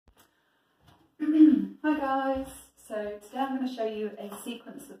Hi guys, so today I'm going to show you a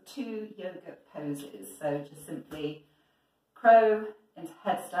sequence of 2 yoga poses. So just simply crow into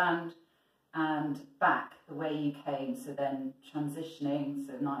headstand and back the way you came, so then transitioning,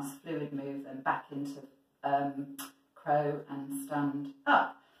 so nice fluid move, then back into crow and stand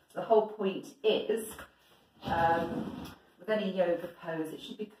up. So the whole point is, with any yoga pose, it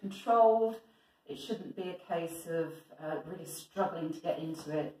should be controlled. It shouldn't be a case of really struggling to get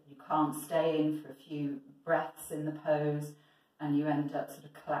into it. You can't stay in for a few breaths in the pose and you end up sort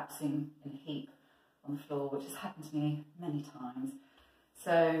of collapsing in a heap on the floor, which has happened to me many times.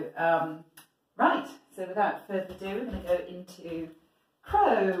 So, right, so without further ado, we're going to go into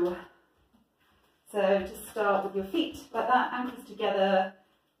crow. So just start with your feet like that, ankles together,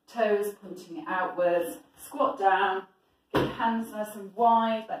 toes pointing outwards, squat down, get your hands nice and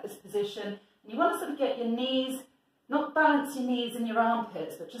wide, like this position. You want to sort of get your knees, not balance your knees in your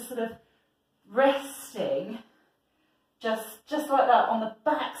armpits, but just sort of resting, just like that, on the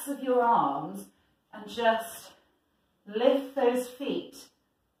backs of your arms, and just lift those feet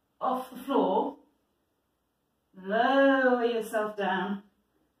off the floor, lower yourself down,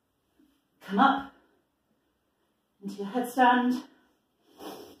 come up into your headstand,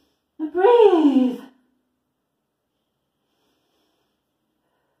 and breathe.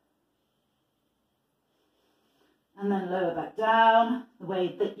 And then lower back down the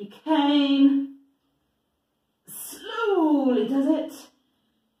way that you came. Slowly does it.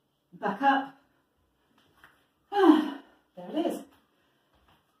 Back up. There it is.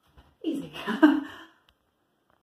 Easy.